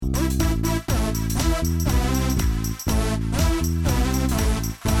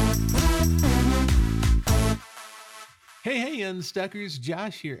Hey, Unstuckers.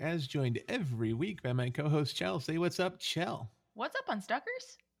 Josh here, as joined every week by my co-host, Chell. Say what's up, Chell. What's up,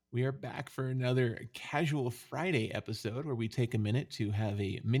 Unstuckers? We are back for another Casual Friday episode where we take a minute to have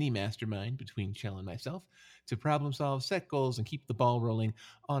a mini mastermind between Chell and myself to problem solve, set goals, and keep the ball rolling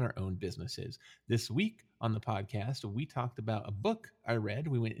on our own businesses. This week on the podcast, we talked about a book I read.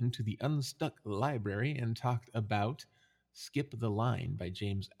 We went into the Unstuck library and talked about Skip the Line by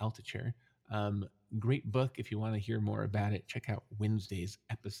James Altucher. Great book. If you want to hear more about it, check out Wednesday's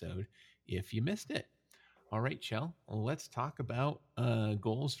episode if you missed it. All right, Chell, let's talk about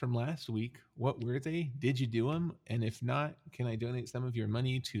goals from last week. What were they? Did you do them? And if not, can I donate some of your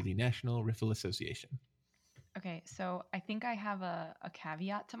money to the National Riffle Association? Okay, so I think I have a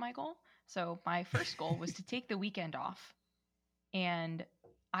caveat to my goal. So my first goal was to take the weekend off. And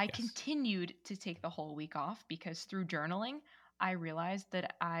I continued to take the whole week off because through journaling, I realized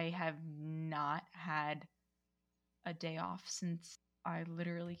that I have not had a day off since I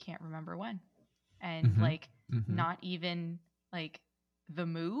literally can't remember when. And not even like the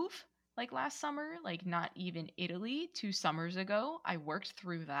move like last summer, like not even Italy 2 summers ago. I worked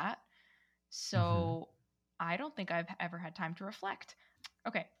through that. So I don't think I've ever had time to reflect.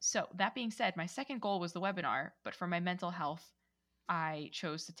 Okay, so that being said, my second goal was the webinar, but for my mental health, I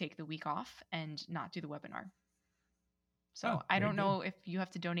chose to take the week off and not do the webinar. So I don't know if you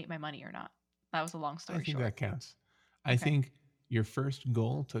have to donate my money or not. That was a long story short. I think that counts. I think your first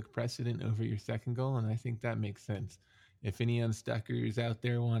goal took precedent over your second goal, and I think that makes sense. If any Unstuckers out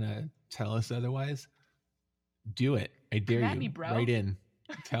there want to tell us otherwise, do it. I dare you. Me, bro. Write in.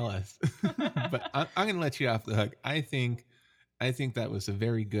 Tell us. But I'm going to let you off the hook. I think that was a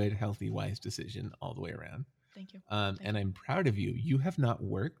very good, healthy, wise decision all the way around. Thank you. And I'm proud of you. You have not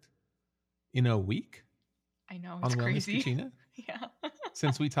worked in a week. I know, it's crazy. Katrina? Yeah.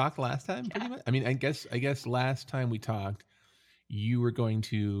 Since we talked last time, pretty much. I mean, I guess last time we talked, you were going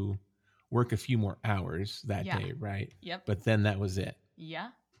to work a few more hours that day, right? Yep. But then that was it. Yeah.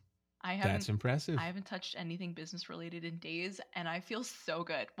 That's impressive. I haven't touched anything business related in days, and I feel so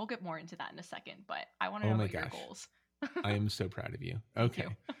good. We'll get more into that in a second, but I want to know about your goals. I am so proud of you. Okay.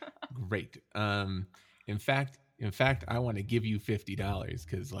 Great. In fact, I want to give you $50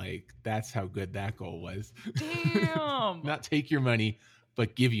 because that's how good that goal was. Damn. Not take your money,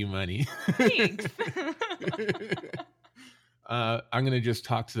 but give you money. Thanks. I'm going to just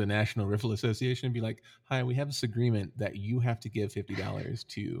talk to the National Riffle Association and be like, hi, we have this agreement that you have to give $50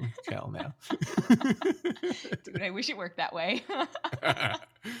 to Chell now. Dude, I wish it worked that way.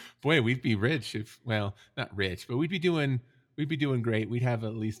 Boy, we'd be rich not rich, but we'd be doing great. We'd have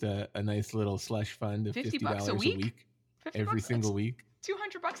at least a nice little slush fund of $50 a week every single week.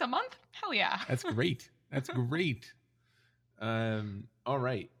 $200 a month? Hell yeah. That's great. That's great. All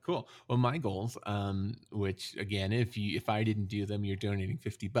right, cool. Well, my goals, which again, if I didn't do them, you're donating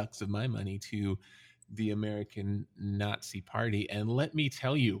 $50 of my money to the American Nazi Party. And let me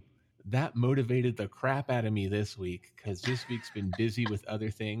tell you, that motivated the crap out of me this week because this week's been busy with other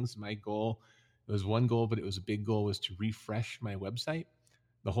things. My goal, it was one goal, but it was a big goal, was to refresh my website,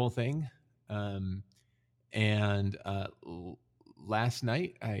 the whole thing. Last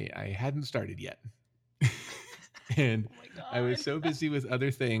night I hadn't started yet. And I was so busy with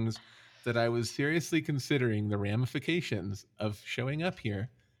other things that I was seriously considering the ramifications of showing up here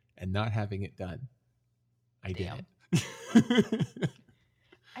and not having it done. I did.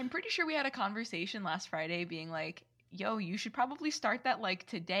 I'm pretty sure we had a conversation last Friday being like, yo, you should probably start that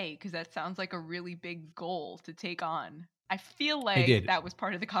today because that sounds like a really big goal to take on. I feel like that was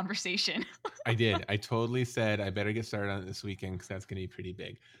part of the conversation. I did. I totally said I better get started on it this weekend because that's going to be pretty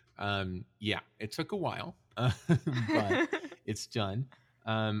big. It took a while, but it's done.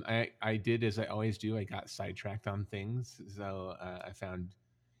 I did as I always do. I got sidetracked on things. So I found,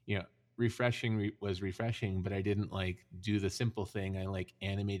 refreshing was refreshing, but I didn't do the simple thing. I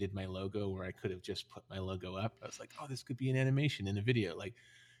animated my logo where I could have just put my logo up. I was like, oh, this could be an animation in a video.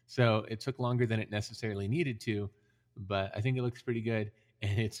 So it took longer than it necessarily needed to, but I think it looks pretty good.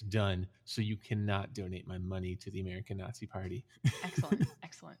 And it's done. So you cannot donate my money to the American Nazi Party. Excellent.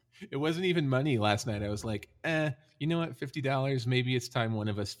 It wasn't even money last night. I was like, you know what? $50, maybe it's time one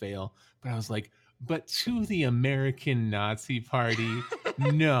of us fail. But I was like, but to the American Nazi Party?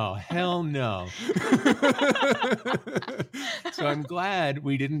 No, hell no. So I'm glad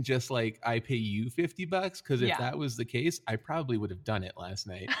we didn't just I pay you $50 because if that was the case, I probably would have done it last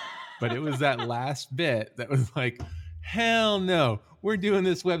night. But it was that last bit that was like, hell no, we're doing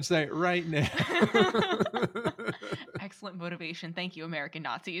this website right now. Excellent motivation. Thank you, American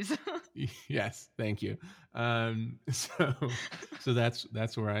Nazis. Yes, thank you. So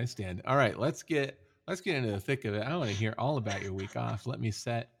that's where I stand. All right, let's get let's get into the thick of it. I want to hear all about your week off. Let me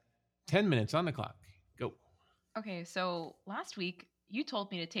set 10 minutes on the clock. Go. Okay, so last week you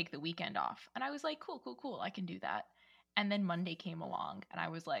told me to take the weekend off, and I was like, cool, I can do that. And then Monday came along, and I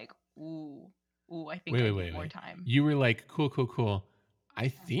was like, ooh, I think I need more time. You were like, cool. I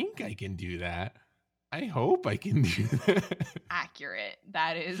think I can do that. I hope I can do that. Accurate.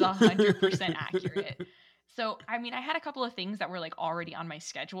 That is 100% accurate. So, I mean, I had a couple of things that were like already on my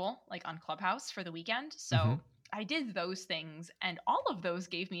schedule, like on Clubhouse for the weekend. So I did those things, and all of those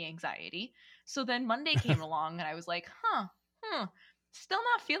gave me anxiety. So then Monday came along, and I was like, still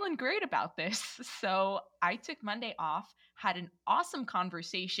not feeling great about this. So I took Monday off, had an awesome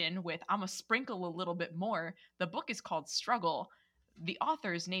conversation with, I'm going to sprinkle a little bit more. The book is called Struggle. The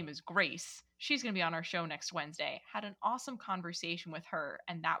author's name is Grace. She's going to be on our show next Wednesday. Had an awesome conversation with her,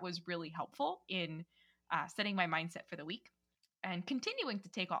 and that was really helpful in setting my mindset for the week and continuing to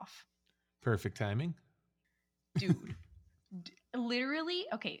take off. Perfect timing. Dude, literally,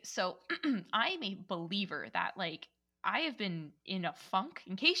 okay, so I'm a believer that, like, I have been in a funk,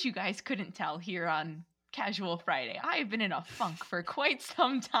 in case you guys couldn't tell here on Casual Friday. I have been in a funk for quite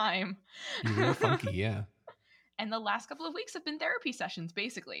some time. You're real funky, yeah. And the last couple of weeks have been therapy sessions,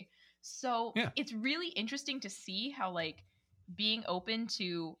 basically. So It's really interesting to see how, like, being open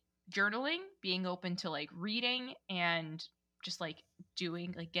to journaling, being open to like reading and just like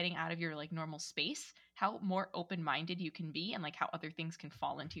doing, like getting out of your like normal space, how more open-minded you can be and like how other things can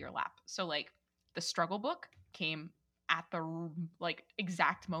fall into your lap. So like the Struggle book came at the like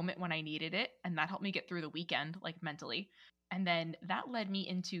exact moment when I needed it, and that helped me get through the weekend like mentally. And then that led me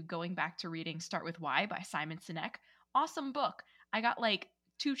into going back to reading Start With Why by Simon Sinek. Awesome book. I got like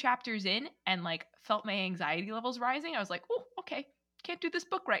 2 chapters in and like felt my anxiety levels rising. I was like, oh, okay, can't do this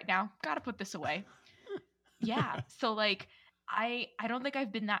book right now. Gotta put this away. Yeah. So like, I don't think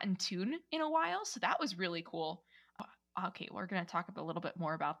I've been that in tune in a while. So that was really cool. Okay, we're going to talk a little bit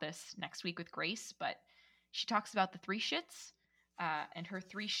more about this next week with Grace, but she talks about the 3 shits. And her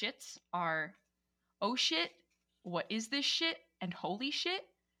 3 shits are, oh shit, what is this shit, and holy shit,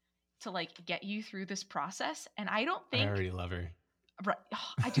 to like get you through this process. And I don't think I already love her. Right.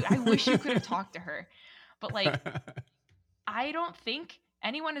 Oh, I do. I wish you could have talked to her. But like, I don't think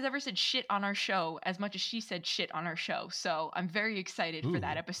anyone has ever said shit on our show as much as she said shit on our show. So I'm very excited for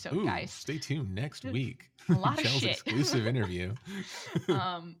that episode, guys. Stay tuned next week. A lot of shit. Exclusive interview.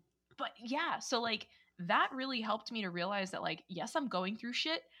 But yeah, so like that really helped me to realize that like, yes, I'm going through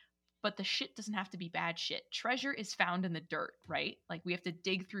shit, but the shit doesn't have to be bad shit. Treasure is found in the dirt, right? Like we have to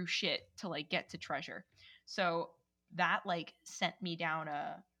dig through shit to like get to treasure. So that like sent me down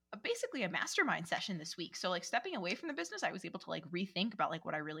basically a mastermind session this week. So like stepping away from the business, I was able to like rethink about like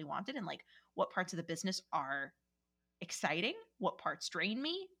what I really wanted and like what parts of the business are exciting, what parts drain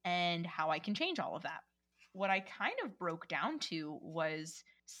me, and how I can change all of that. What I kind of broke down to was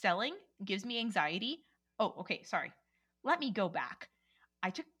selling gives me anxiety. Oh, okay, sorry. Let me go back. I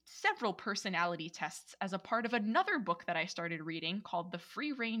took several personality tests as a part of another book that I started reading called The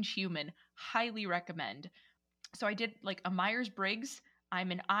Free Range Human. Highly recommend. So I did like a Myers-Briggs.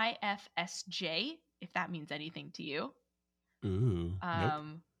 I'm an IFSJ, if that means anything to you. Ooh.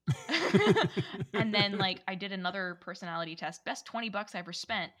 Nope. And then like I did another personality test, best $20 I ever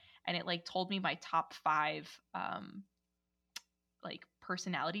spent, and it like told me my top 5 like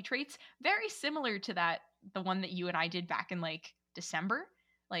personality traits, very similar to the one that you and I did back in like December,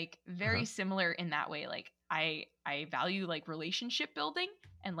 like very similar in that way. Like I value like relationship building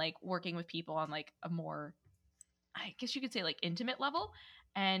and like working with people on like a more, I guess you could say like intimate level.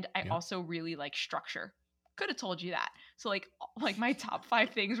 And I also really like structure. Could have told you that. So like my top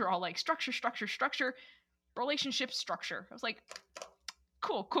 5 things were all like structure, relationship structure. I was like,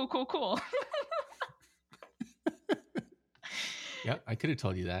 cool. Yeah, I could have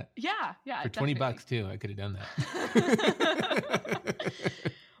told you that. Yeah. For definitely. $20 too, I could have done that.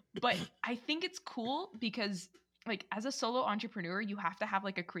 But I think it's cool because like as a solo entrepreneur, you have to have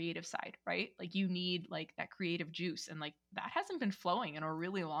like a creative side, right? Like you need like that creative juice, and like that hasn't been flowing in a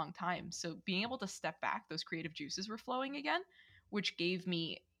really long time. So being able to step back, those creative juices were flowing again, which gave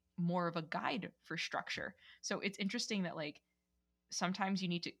me more of a guide for structure. So it's interesting that like sometimes you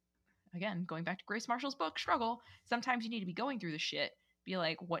need to, again, going back to Grace Marshall's book, Struggle, sometimes you need to be going through the shit, be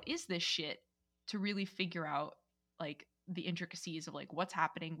like, what is this shit? To really figure out like the intricacies of like what's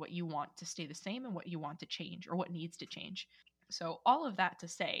happening, what you want to stay the same, and what you want to change or what needs to change. So all of that to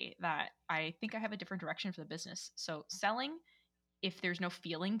say that I think I have a different direction for the business. So selling, if there's no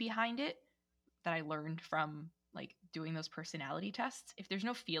feeling behind it, that I learned from like doing those personality tests, if there's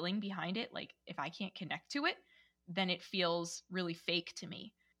no feeling behind it, like if I can't connect to it, then it feels really fake to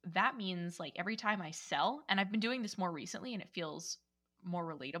me. that means like every time I sell, and I've been doing this more recently and it feels more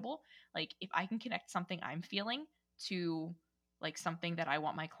relatable. Like if I can connect something I'm feeling to like something that I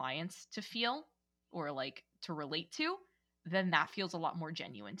want my clients to feel or like to relate to, then that feels a lot more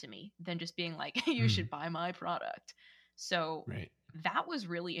genuine to me than just being like, you should buy my product. So Right. that was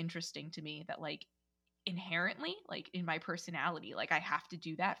really interesting to me that like inherently, like in my personality, like I have to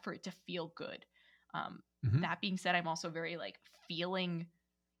do that for it to feel good. That being said, I'm also very like feeling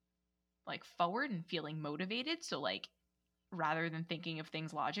like forward and feeling motivated. So like rather than thinking of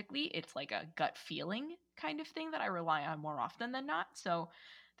things logically, it's like a gut feeling kind of thing that I rely on more often than not. So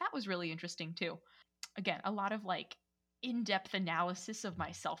that was really interesting too. Again, a lot of like in-depth analysis of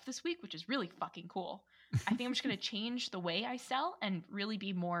myself this week, which is really fucking cool. I think I'm just going to change the way I sell and really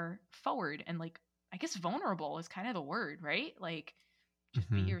be more forward and like, I guess vulnerable is kind of the word, right? Like just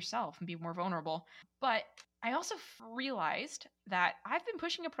be yourself and be more vulnerable. But I also realized that I've been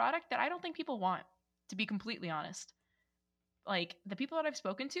pushing a product that I don't think people want, to be completely honest. Like the people that I've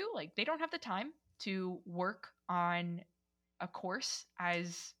spoken to, like they don't have the time to work on a course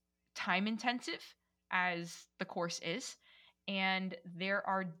as time intensive as the course is. And there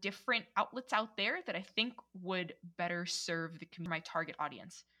are different outlets out there that I think would better serve my target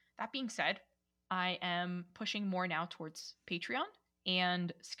audience. That being said, I am pushing more now towards Patreon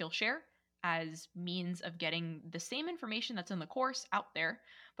and Skillshare as means of getting the same information that's in the course out there,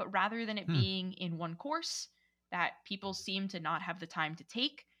 but rather than it being in one course that people seem to not have the time to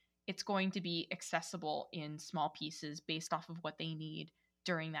take, it's going to be accessible in small pieces based off of what they need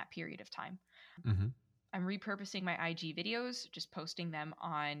during that period of time. I'm repurposing my IG videos, just posting them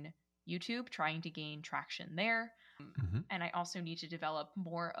on YouTube, trying to gain traction there. And I also need to develop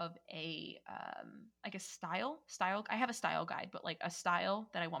more of a like a style. I have a style guide, but like a style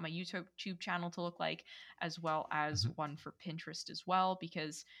that I want my YouTube channel to look like, as well as one for Pinterest as well.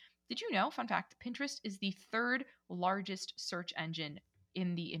 Because did you know, fun fact, Pinterest is the third largest search engine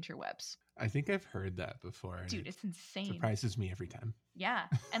in the interwebs. I think I've heard that before. Dude, it's insane. Surprises me every time. Yeah.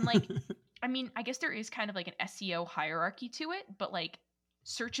 And like, I mean, I guess there is kind of like an SEO hierarchy to it, but like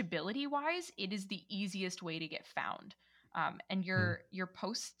searchability wise, it is the easiest way to get found. And your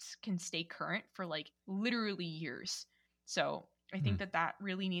posts can stay current for like literally years. So I think that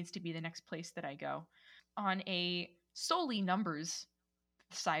really needs to be the next place that I go. On a solely numbers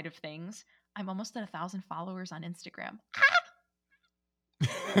side of things, I'm almost at 1,000 followers on Instagram.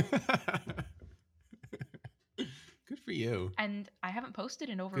 Good for you. And I haven't posted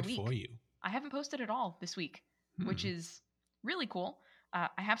in over a week. Good for you. I haven't posted at all this week, which is really cool. I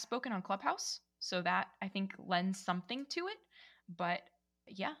have spoken on Clubhouse, so that I think lends something to it. But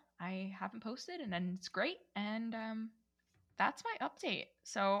yeah, I haven't posted, and then it's great. And that's my update.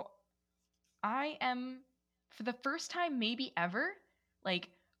 So I am, for the first time maybe ever, like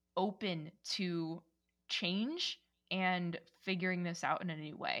open to change and figuring this out in a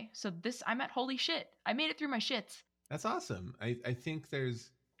new way. So I'm at holy shit. I made it through my shits. That's awesome. I think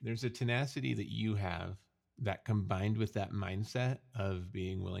there's a tenacity that you have that, combined with that mindset of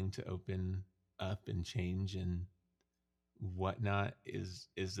being willing to open up and change and whatnot, is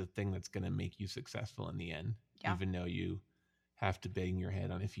the thing that's going to make you successful in the end. Yeah. Even though you have to bang your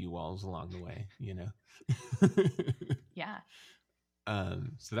head on a few walls along the way, you know? Yeah.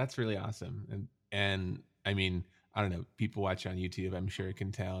 So that's really awesome. And I mean, I don't know, people watch on YouTube, I'm sure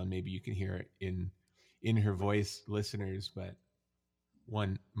can tell, and maybe you can hear it in her voice, listeners, but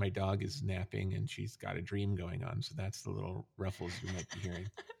one, my dog is napping and she's got a dream going on. So that's the little ruffles you might be hearing.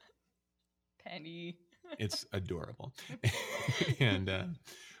 Penny. It's adorable. And,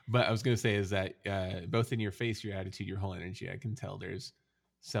 but I was going to say is that both in your face, your attitude, your whole energy, I can tell there's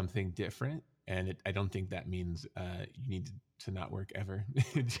something different. And I don't think that means you need to not work ever.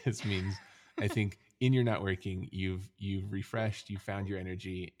 It just means, I think in your not working, you've refreshed, you found your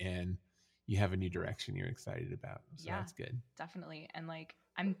energy, and you have a new direction you're excited about. So yeah, that's good. Definitely. And like,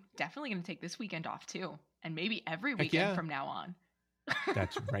 I'm definitely going to take this weekend off too. And maybe every weekend from now on.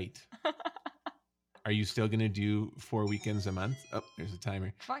 That's right. Are you still going to do 4 weekends a month? Oh, there's a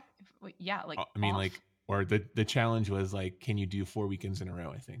timer. Fuck. Yeah. Like, I mean, like, or the challenge was like, can you do 4 weekends in a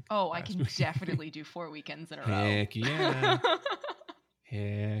row? I think. Oh, I can definitely do 4 weekends in a row. Heck yeah.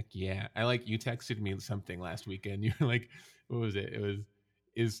 Heck yeah. I like, you texted me something last weekend. You were like, what was it? It was,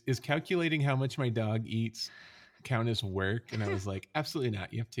 is calculating how much my dog eats count as work? And I was like, absolutely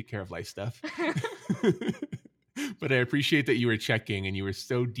not. You have to take care of life stuff. But I appreciate that you were checking and you were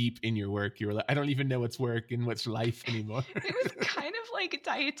so deep in your work. You were like, I don't even know what's work and what's life anymore. It was kind of like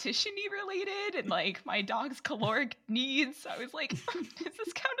dietitian-y related and like my dog's caloric needs. I was like, does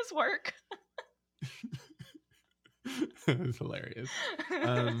this count as work? It's hilarious.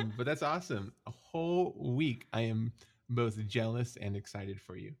 But that's awesome. A whole week. I am both jealous and excited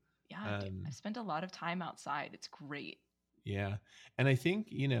for you. Yeah, dude, I spent a lot of time outside. It's great. Yeah. And I think,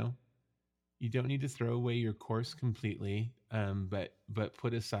 you don't need to throw away your course completely, but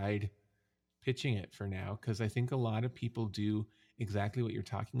put aside pitching it for now, because I think a lot of people do exactly what you're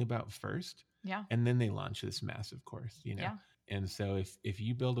talking about first, Yeah. and then they launch this massive course. Yeah. And so if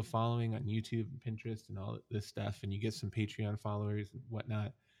you build a following on YouTube and Pinterest and all this stuff, and you get some Patreon followers and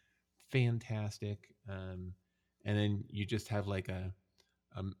whatnot, fantastic. And then you just have like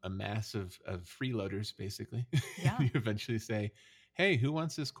a mass of freeloaders, basically. Yeah. You eventually say, hey, who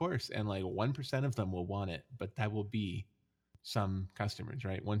wants this course? And like 1% of them will want it, but that will be some customers,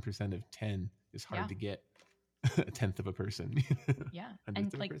 right? 1% of 10 is hard to get. A tenth of a person. Yeah.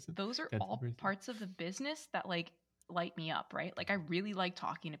 And like those are all parts of the business that like light me up, right? Like I really like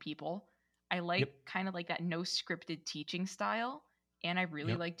talking to people. I like kind of like that no scripted teaching style, and I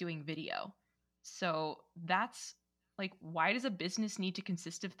really like doing video. So that's like, why does a business need to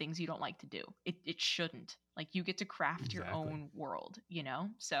consist of things you don't like to do? It shouldn't. Like you get to craft your own world,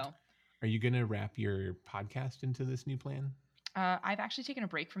 So are you going to wrap your podcast into this new plan? I've actually taken a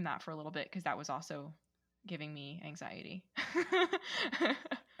break from that for a little bit because that was also giving me anxiety.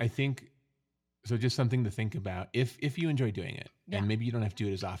 I think so. Just something to think about if you enjoy doing it, and maybe you don't have to do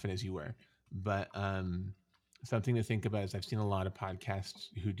it as often as you were, but something to think about is I've seen a lot of podcasts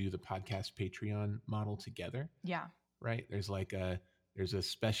who do the podcast Patreon model together. Yeah. Right. There's a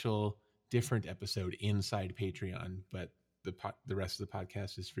special different episode inside Patreon, but the rest of the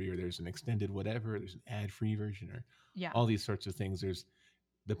podcast is free, or there's an extended whatever, there's an ad-free version, or all these sorts of things. There's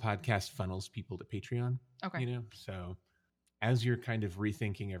the podcast funnels people to Patreon. Okay. So as you're kind of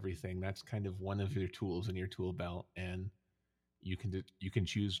rethinking everything, that's kind of one of your tools in your tool belt, and you can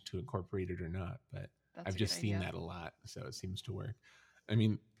choose to incorporate it or not. But I've just seen that a lot, so it seems to work. I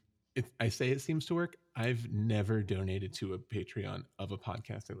mean, I say it seems to work. I've never donated to a Patreon of a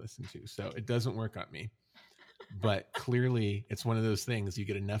podcast I listen to, so it doesn't work on me. But clearly, it's one of those things. You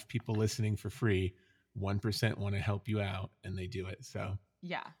get enough people listening for free, 1% want to help you out, and they do it. So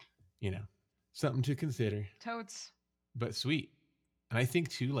yeah, something to consider. Totes. But sweet. And I think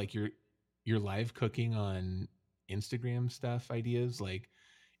too, like your live cooking on Instagram stuff ideas, like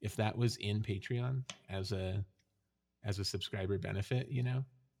if that was in Patreon as a subscriber benefit,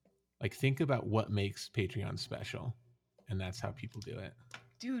 like think about what makes Patreon special, and that's how people do it.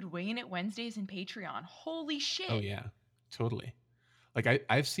 Dude, Weighing It Wednesdays in Patreon. Holy shit. Oh yeah, totally. Like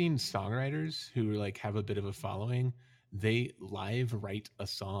I've seen songwriters who like have a bit of a following. They live write a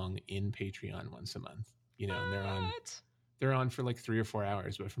song in Patreon once a month, and they're on for like 3 or 4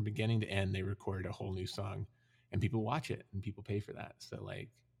 hours, but from beginning to end, they record a whole new song, and people watch it and people pay for that. So like,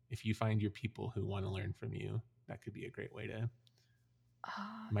 if you find your people who want to learn from you, that could be a great way to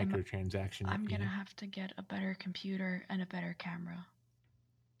microtransaction. I'm going to have to get a better computer and a better camera.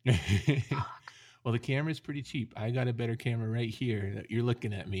 Well, the camera's pretty cheap. I got a better camera right here that you're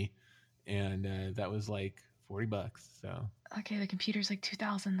looking at me, and that was like $40. So okay, the computer's like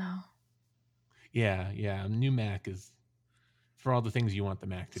 $2,000 though. Yeah. New Mac is for all the things you want the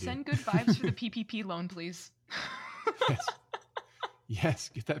Mac to do. Send good vibes for the PPP loan, please. Yes,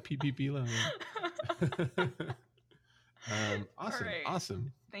 get that PPP loan. Awesome, right.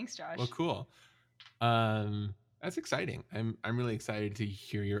 Awesome. Thanks, Josh. Well, cool. That's exciting. I'm really excited to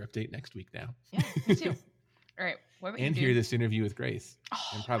hear your update next week now. Yeah, me too. All right. What about and you, hear this interview with Grace.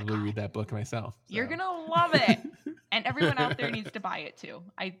 And probably read that book myself. So. You're going to love it. And everyone out there needs to buy it too.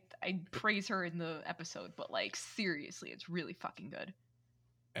 I praise her in the episode, but like seriously, it's really fucking good.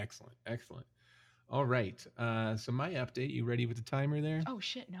 Excellent. All right. So my update, you ready with the timer there? Oh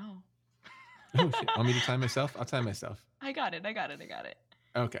shit, no. Oh shit. Want me to time myself? I'll time myself. I got it.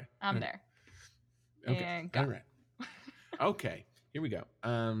 Okay. I'm there. Okay. And go. All right. Okay. Here we go.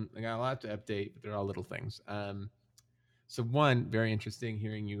 I got a lot to update, but they're all little things. So one, very interesting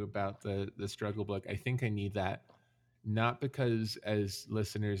hearing you about the struggle book. I think I need that, not because as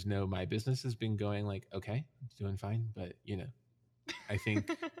listeners know, my business has been going like, okay, it's doing fine. But I think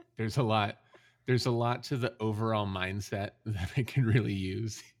there's a lot to the overall mindset that I can really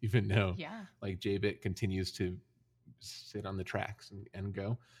use, even though like JBit continues to sit on the tracks and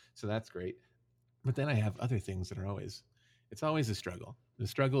go. So that's great. But then I have other things that are it's always a struggle. The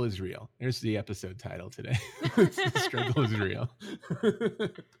struggle is real. There's the episode title today. The struggle is real.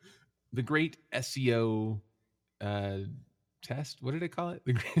 The great SEO test. What did I call it?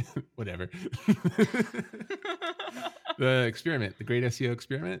 Whatever. The experiment, the great SEO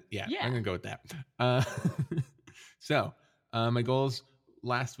experiment. Yeah. I'm going to go with that. So my goals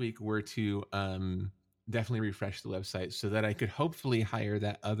last week were to definitely refresh the website so that I could hopefully hire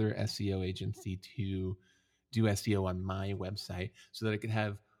that other SEO agency to do SEO on my website so that I could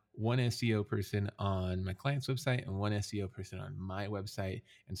have one SEO person on my client's website and one SEO person on my website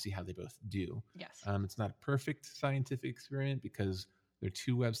and see how they both do. Yes. It's not a perfect scientific experiment because they're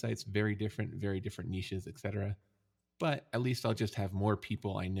two websites, very different niches, etc. But at least I'll just have more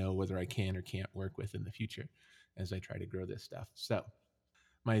people I know whether I can or can't work with in the future as I try to grow this stuff. So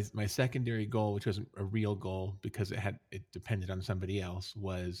my secondary goal, which wasn't a real goal because it depended on somebody else,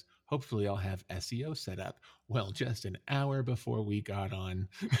 was hopefully I'll have SEO set up. Well, just an hour before we got on,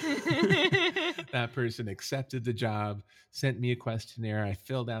 that person accepted the job, sent me a questionnaire. I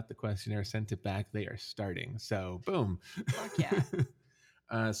filled out the questionnaire, sent it back. They are starting. So boom. Fuck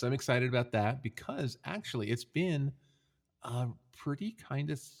yeah. So I'm excited about that because actually it's been a pretty kind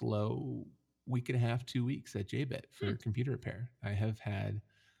of slow week and a half, 2 weeks at JBit for computer repair. I have had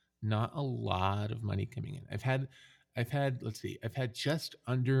not a lot of money coming in. I've had just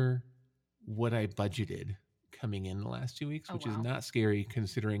under what I budgeted coming in the last 2 weeks, which is not scary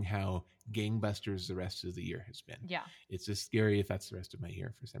considering how gangbusters the rest of the year has been. Yeah. It's just scary if that's the rest of my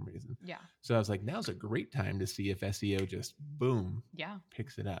year for some reason. Yeah. So I was like, now's a great time to see if SEO just boom,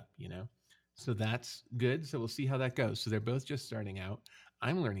 picks it up, So that's good. So we'll see how that goes. So they're both just starting out.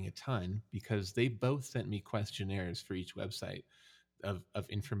 I'm learning a ton because they both sent me questionnaires for each website of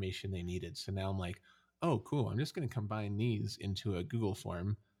information they needed. So now I'm like, oh, cool. I'm just going to combine these into a Google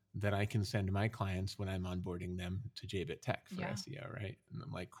form that I can send to my clients when I'm onboarding them to JBit Tech for SEO, right? And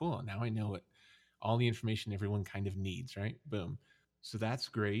I'm like, cool. Now I know what all the information everyone kind of needs, right? Boom. So that's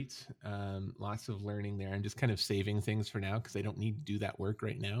great. Lots of learning there. I'm just kind of saving things for now because I don't need to do that work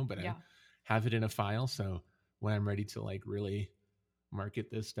right now, but I have it in a file. So when I'm ready to like really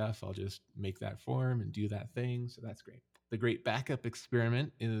market this stuff, I'll just make that form and do that thing. So that's great. The great backup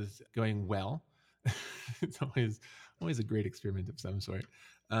experiment is going well. It's always a great experiment of some sort.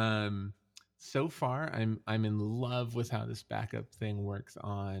 So far, I'm in love with how this backup thing works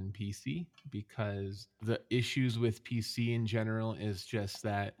on PC because the issues with PC in general is just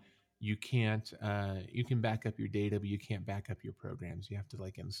that you can't you can back up your data, but you can't back up your programs. You have to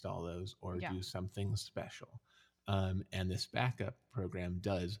like install those or do something special. And this backup program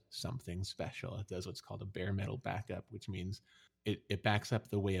does something special. It does what's called a bare metal backup, which means it backs up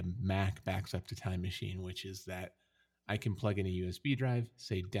the way a Mac backs up to Time Machine, which is that I can plug in a USB drive,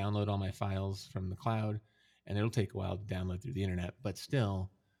 say download all my files from the cloud, and it'll take a while to download through the internet. But still,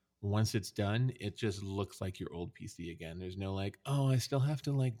 once it's done, it just looks like your old PC again. There's no like, oh, I still have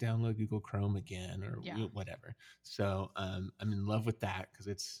to like download Google Chrome again or whatever. So I'm in love with that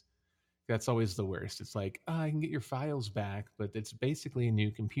because that's always the worst. It's like, I can get your files back, but it's basically a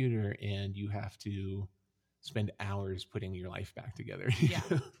new computer and you have to spend hours putting your life back together. Yeah.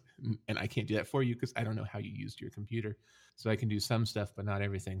 And I can't do that for you because I don't know how you used your computer. So I can do some stuff, but not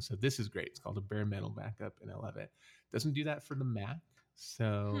everything. So this is great. It's called a bare metal backup and I love it. Doesn't do that for the Mac.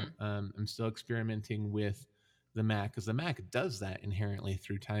 So I'm still experimenting with the Mac because the Mac does that inherently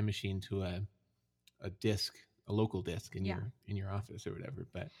through Time Machine to a disk, a local disk in your office or whatever,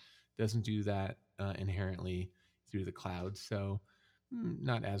 but doesn't do that inherently through the cloud. So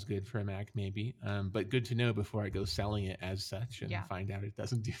not as good for a Mac maybe, but good to know before I go selling it as such and find out it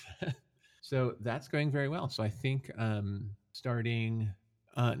doesn't do that. So that's going very well. So I think starting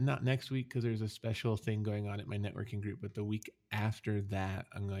not next week because there's a special thing going on at my networking group, but the week after that,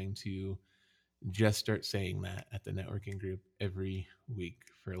 I'm going to just start saying that at the networking group every week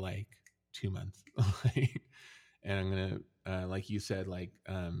for like 2 months. And I'm going to, like you said, like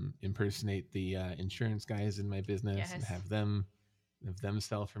impersonate the insurance guys in my business and have them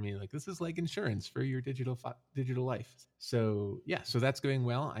sell for me. Like, this is like insurance for your digital life. So yeah, so that's going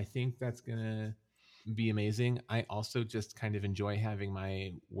well. I think that's going to be amazing. I also just kind of enjoy having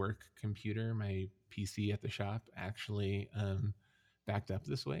my work computer, my PC at the shop actually backed up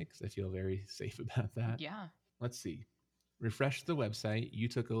this way because I feel very safe about that. Yeah. Let's see. Refresh the website. You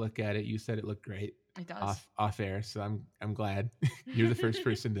took a look at it. You said it looked great. It does. Off air. So I'm glad you're the first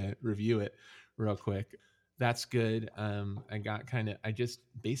person to review it real quick. That's good. I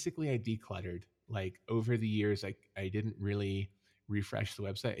decluttered. Like over the years, I didn't really refresh the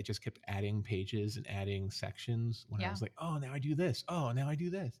website. I just kept adding pages and adding sections when I was like, oh, now I do this. Oh, now I do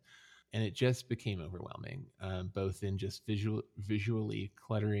this. And it just became overwhelming, both in just visually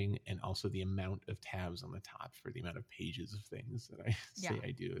cluttering and also the amount of tabs on the top for the amount of pages of things that I say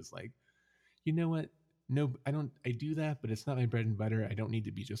I do is like, you know what? No, I do that, but it's not my bread and butter. I don't need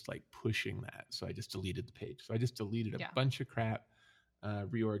to be just like pushing that. So I just deleted the page. So I just deleted a bunch of crap,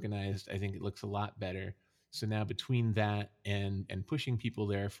 reorganized. I think it looks a lot better. So now between that and pushing people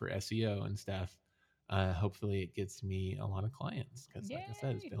there for SEO and stuff, Hopefully it gets me a lot of clients because, like I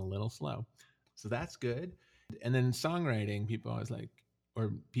said, it's Yay. been a little slow. So that's good. And then songwriting, people always like,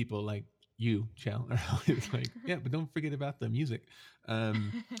 or people like you, Chell, are always like, yeah, but don't forget about the music.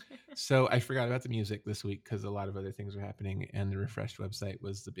 So I forgot about the music this week because a lot of other things were happening, and the refreshed website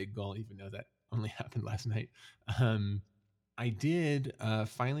was the big goal, even though that only happened last night. I did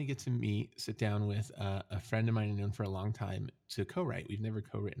finally get to sit down with a friend of mine I've known for a long time to co-write. We've never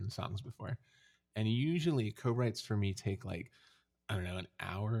co-written songs before. And usually co-writes for me take like, I don't know, an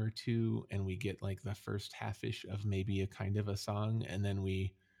hour or two, and we get like the first half-ish of maybe a kind of a song, and then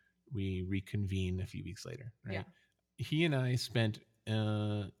we reconvene a few weeks later, right? Yeah. He and I spent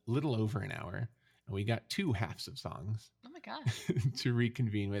a little over an hour, and we got two halves of songs. Oh my gosh. To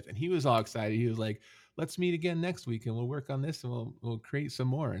reconvene with, and he was all excited. He was like, "Let's meet again next week, and we'll work on this, and we'll create some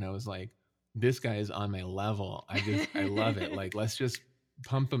more." And I was like, "This guy is on my level. I love it. Like, let's just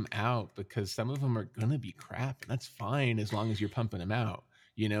pump them out because some of them are gonna be crap, and that's fine as long as you're pumping them out,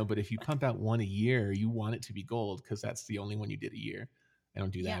 you know. But if you pump out one a year, you want it to be gold because that's the only one you did a year." I don't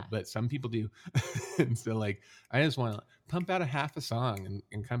do that, Yeah. but some people do. And so like, I just want to pump out a half a song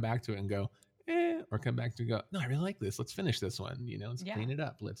and come back to it and go, or come back to go, no, I really like this. Let's finish this one. You know, let's Yeah. clean it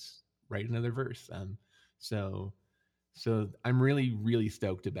up. Let's write another verse. So I'm really, really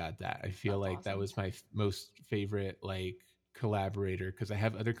stoked about that. I feel That's like that awesome. was my most favorite like collaborator, because I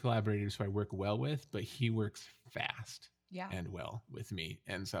have other collaborators who I work well with, but he works fast Yeah. and well with me.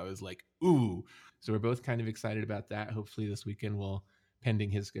 And so I was like, ooh. So we're both kind of excited about that. Hopefully this weekend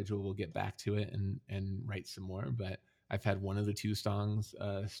pending his schedule, we'll get back to it and write some more. But I've had one of the two songs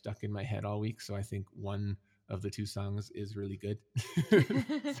stuck in my head all week, so I think one of the two songs is really good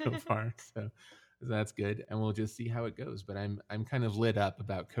so far. So that's good, and we'll just see how it goes. But I'm kind of lit up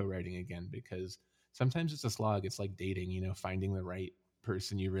about co-writing again, because sometimes it's a slog. It's like dating, you know, finding the right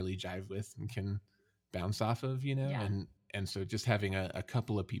person you really jive with and can bounce off of, you know. Yeah. And so just having a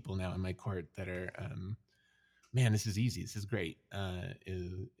couple of people now in my court that are man, this is easy, this is great,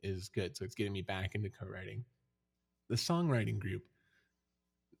 is good. So it's getting me back into co-writing. The songwriting group,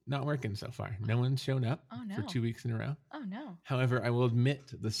 not working so far. No one's shown up for 2 weeks in a row. Oh no. However, I will admit,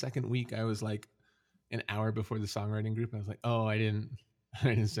 the second week I was like, an hour before the songwriting group, I was like, oh, I didn't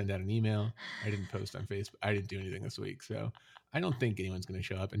send out an email, I didn't post on Facebook, I didn't do anything this week, so I don't think anyone's going to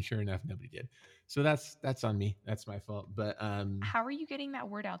show up. And sure enough, nobody did. So that's on me. That's my fault. But how are you getting that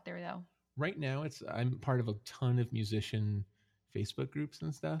word out there though? Right now, I'm part of a ton of musician Facebook groups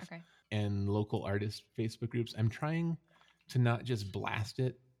and stuff, Okay. and local artist Facebook groups. I'm trying to not just blast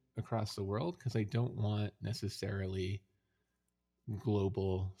it across the world, because I don't want necessarily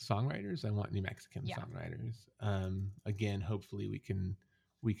global songwriters. I want New Mexican songwriters. Again, hopefully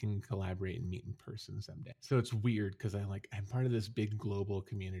we can collaborate and meet in person someday. So it's weird because I'm part of this big global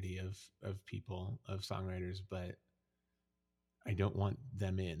community of people, of songwriters, but I don't want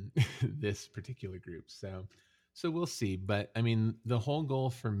them in this particular group. So we'll see. But I mean, the whole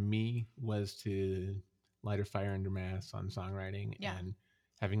goal for me was to light a fire under my ass on songwriting, and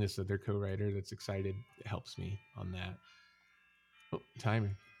having this other co-writer that's excited helps me on that. Oh,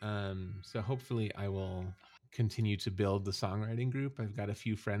 timer. So hopefully I will continue to build the songwriting group. I've got a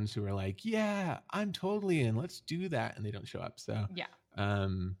few friends who are like, yeah, I'm totally in, let's do that. And they don't show up. So,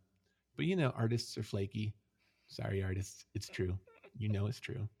 but you know, artists are flaky. Sorry, artists. It's true. You know, it's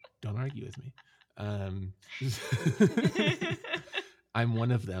true. Don't argue with me. I'm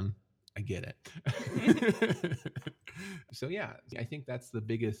one of them. I get it. So yeah, I think that's the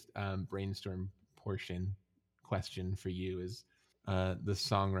biggest brainstorm question for you is the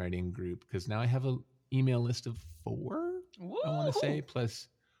songwriting group, because now I have an email list of 4. Woo! I want to say plus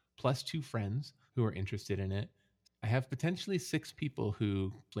 2 friends who are interested in it. I have potentially 6 people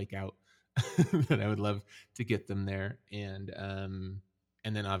who flake out that I would love to get them there, and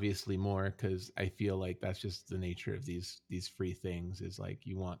then obviously more, because I feel like that's just the nature of these free things, is like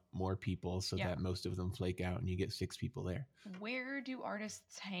you want more people so that most of them flake out and you get 6 people there. Where do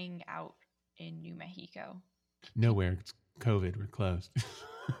artists hang out in New Mexico? Nowhere. It's COVID. We're closed.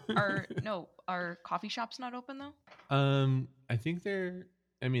 Are coffee shops not open though? I think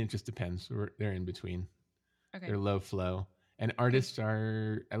it just depends. They're in between. Okay. They're low flow. And artists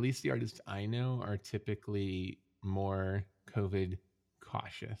are, at least the artists I know, are typically more COVID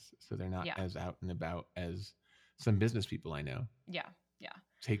cautious. So they're not as out and about as some business people I know. Yeah.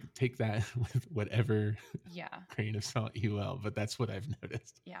 Take that with whatever grain of salt you will, but that's what I've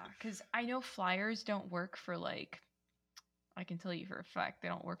noticed. Yeah, because I know flyers don't work for I can tell you for a fact they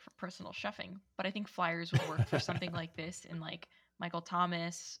don't work for personal chefing, but I think flyers will work for something like this in like Michael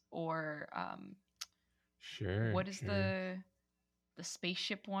Thomas or Sure. What is the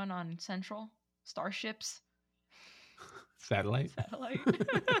spaceship one on Central? starships, Satellite.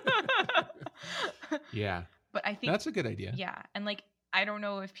 Yeah, But I think that's a good idea. yeah, and like I don't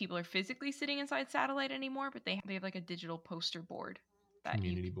know if people are physically sitting inside satellite anymore, but they have like a digital poster board that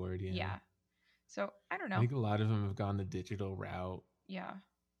Community board. yeah. So I don't I know. think a lot of them have gone the digital route. Yeah.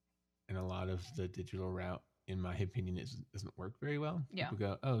 And a lot of the digital route, in my opinion, doesn't work very well. Yeah. People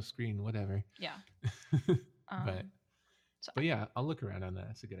go, "Oh, screen, whatever." Yeah. But yeah, I'll look around on that.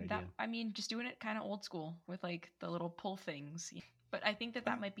 That's a good idea. I mean, just doing it kind of old school with like the little pull things. But I think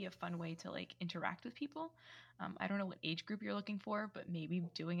that might be a fun way to like interact with people. I don't know what age group you're looking for, but maybe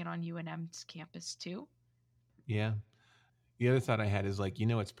doing it on UNM's campus too. Yeah. The other thought I had is like,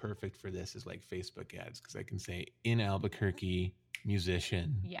 what's perfect for this is like Facebook ads, because I can say in Albuquerque,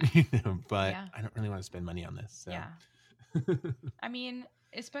 musician. Yeah. But I don't really want to spend money on this. So. Yeah. I mean,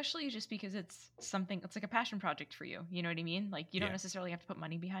 especially just because it's like a passion project for you. You know what I mean? Like you don't necessarily have to put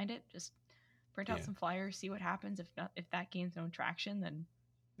money behind it. Just print out some flyers, see what happens. If that gains no traction, then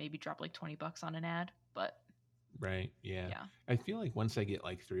maybe drop like $20 on an ad. But right. Yeah. I feel like once I get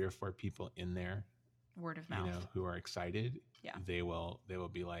like 3 or 4 people in there, word of mouth, who are excited, they will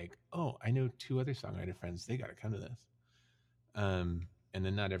be like, "Oh, I know 2 other songwriter friends. They got to come to this." And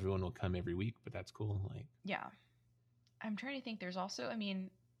then not everyone will come every week, but that's cool. Like, yeah. I'm trying to think. There's also, I mean,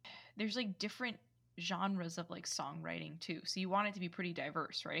 there's like different genres of like songwriting too. So you want it to be pretty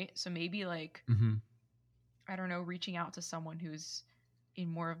diverse, right? So maybe like, I don't know, reaching out to someone who's in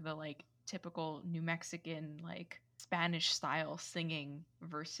more of the like typical New Mexican, like Spanish style singing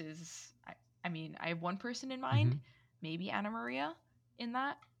versus, I mean, I have one person in mind, maybe Anna Maria in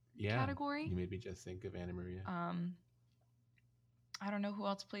that category. You made me just think of Anna Maria. I don't know who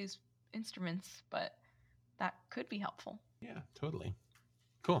else plays instruments, but that could be helpful. Yeah, totally.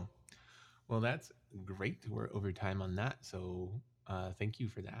 Cool. Well, that's great. We're over time on that. So thank you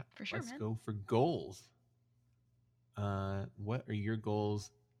for that. For sure, Let's go for goals. What are your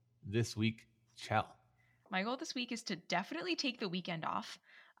goals this week, Chell? My goal this week is to definitely take the weekend off,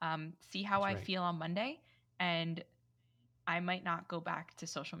 see how I feel on Monday, and I might not go back to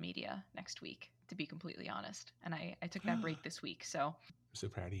social media next week, to be completely honest. And I took that break this week, so I'm so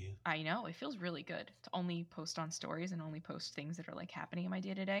proud of you. I know, it feels really good to only post on stories and only post things that are like happening in my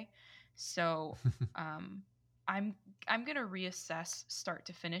day-to-day. So I'm gonna reassess start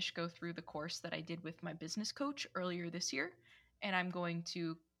to finish, go through the course that I did with my business coach earlier this year, and I'm going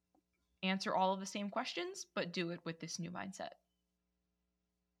to answer all of the same questions, but do it with this new mindset.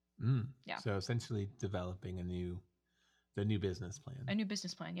 Yeah. So essentially developing the new business plan. A new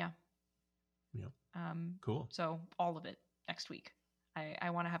business plan, yeah. Yeah. Cool. So all of it next week. I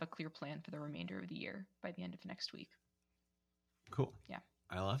want to have a clear plan for the remainder of the year by the end of next week. Cool. Yeah.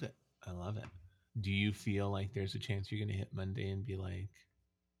 I love it. Do you feel like there's a chance you're going to hit Monday and be like,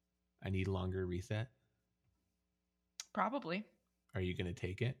 I need longer reset? Probably. Are you going to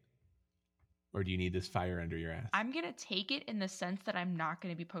take it? Or do you need this fire under your ass? I'm going to take it in the sense that I'm not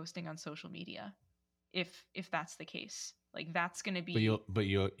going to be posting on social media. If that's the case. Like that's going to be... But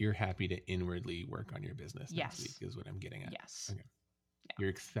you're happy to inwardly work on your business next week is what I'm getting at. Yes. Okay. Yeah. You're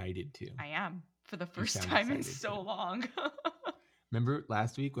excited too. I am. For the first time in so long. Remember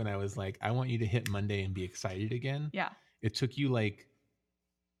last week when I was like, I want you to hit Monday and be excited again? Yeah. It took you like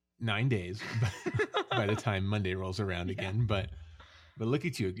 9 days by the time Monday rolls around again. But look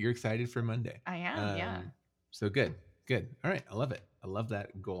at you. You're excited for Monday. I am, So good. All right. I love it. I love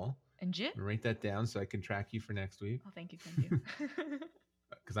that goal. And Jit? Write that down so I can track you for next week. Oh, thank you.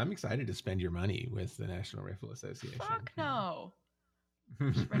 Because I'm excited to spend your money with the National Rifle Association. Fuck no.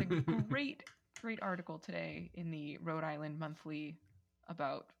 Just read a great article today in the Rhode Island Monthly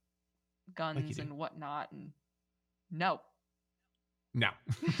about guns and whatnot. And no.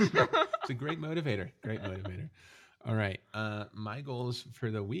 It's a great motivator. All right. My goals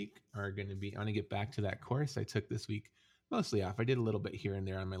for the week are going to be, I want to get back to that course I took this week. Mostly off. I did a little bit here and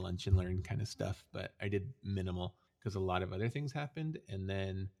there on my lunch and learn kind of stuff, but I did minimal because a lot of other things happened. And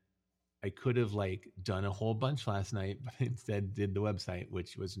then I could have like done a whole bunch last night, but instead did the website,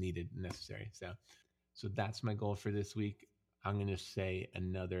 which was needed and necessary. So that's my goal for this week. I'm going to say I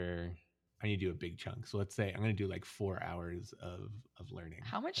need to do a big chunk. So let's say I'm going to do like 4 hours of learning.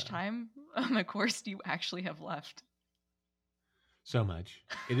 How much time on the course do you actually have left? So much.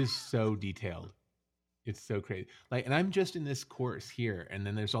 It is so detailed. It's so crazy. Like, and I'm just in this course here, and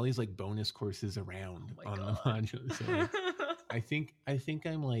then there's all these like bonus courses around on the module. So like, I think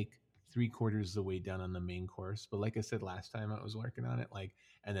I'm like 3/4 of the way done on the main course. But like I said last time I was working on it, like,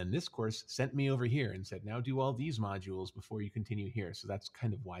 and then this course sent me over here and said, now do all these modules before you continue here. So that's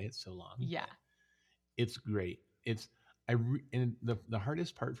kind of why it's so long. Yeah. It's great. and the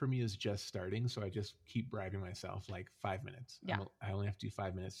hardest part for me is just starting. So I just keep bribing myself like 5 minutes. Yeah. I only have to do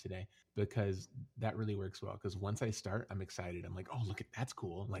 5 minutes today because that really works well. Because once I start, I'm excited. I'm like, oh, look at that's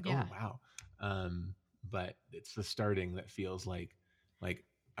cool. I'm like, Yeah. oh wow. But it's the starting that feels like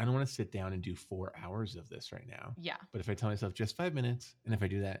I don't want to sit down and do 4 hours of this right now. Yeah. But if I tell myself just 5 minutes, and if I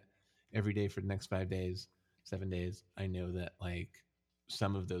do that every day for the next 5 days, 7 days, I know that like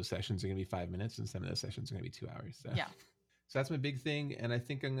some of those sessions are going to be 5 minutes and some of those sessions are going to be 2 hours. So. Yeah. So that's my big thing. And I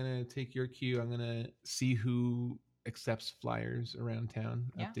think I'm going to take your cue. I'm going to see who accepts flyers around town,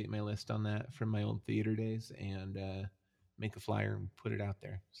 update my list on that from my old theater days, and make a flyer and put it out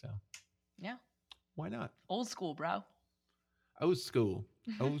there. So, yeah. Why not? Old school, bro. Old school.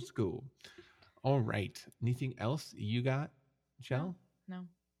 Old school. All right. Anything else you got, Chell? No.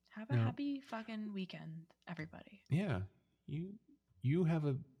 Have a happy fucking weekend, everybody. Yeah. You have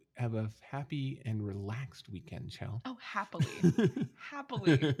a happy and relaxed weekend, Chell. Oh, happily.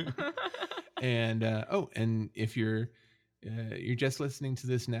 Happily. And and if you're just listening to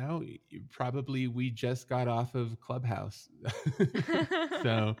this now, probably we just got off of Clubhouse.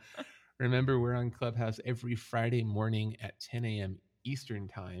 So remember, we're on Clubhouse every Friday morning at 10 a.m. Eastern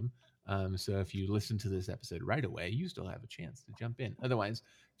time. So if you listen to this episode right away, you still have a chance to jump in. Otherwise,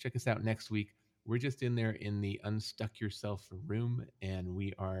 check us out next week. We're just in there in the Unstuck Yourself room, and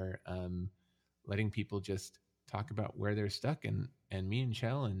we are letting people just talk about where they're stuck. And me and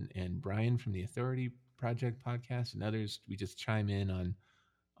Chell and Brian from the Authority Project podcast and others, we just chime in on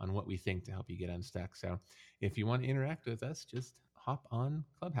what we think to help you get unstuck. So if you want to interact with us, just hop on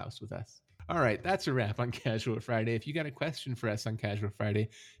Clubhouse with us. All right, that's a wrap on Casual Friday. If you got a question for us on Casual Friday,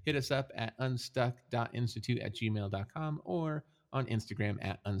 hit us up at unstuck.institute@gmail.com or on Instagram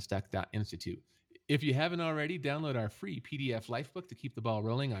at unstuck.institute. If you haven't already, download our free PDF Lifebook to keep the ball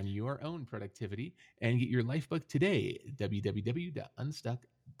rolling on your own productivity and get your Lifebook today at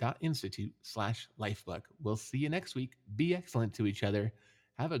www.unstuck.institute/Lifebook. We'll see you next week. Be excellent to each other.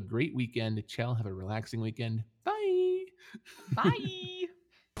 Have a great weekend. Chell, have a relaxing weekend. Bye. Bye.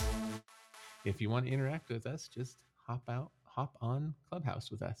 If you want to interact with us, just hop on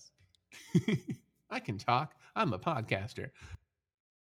Clubhouse with us. I can talk. I'm a podcaster.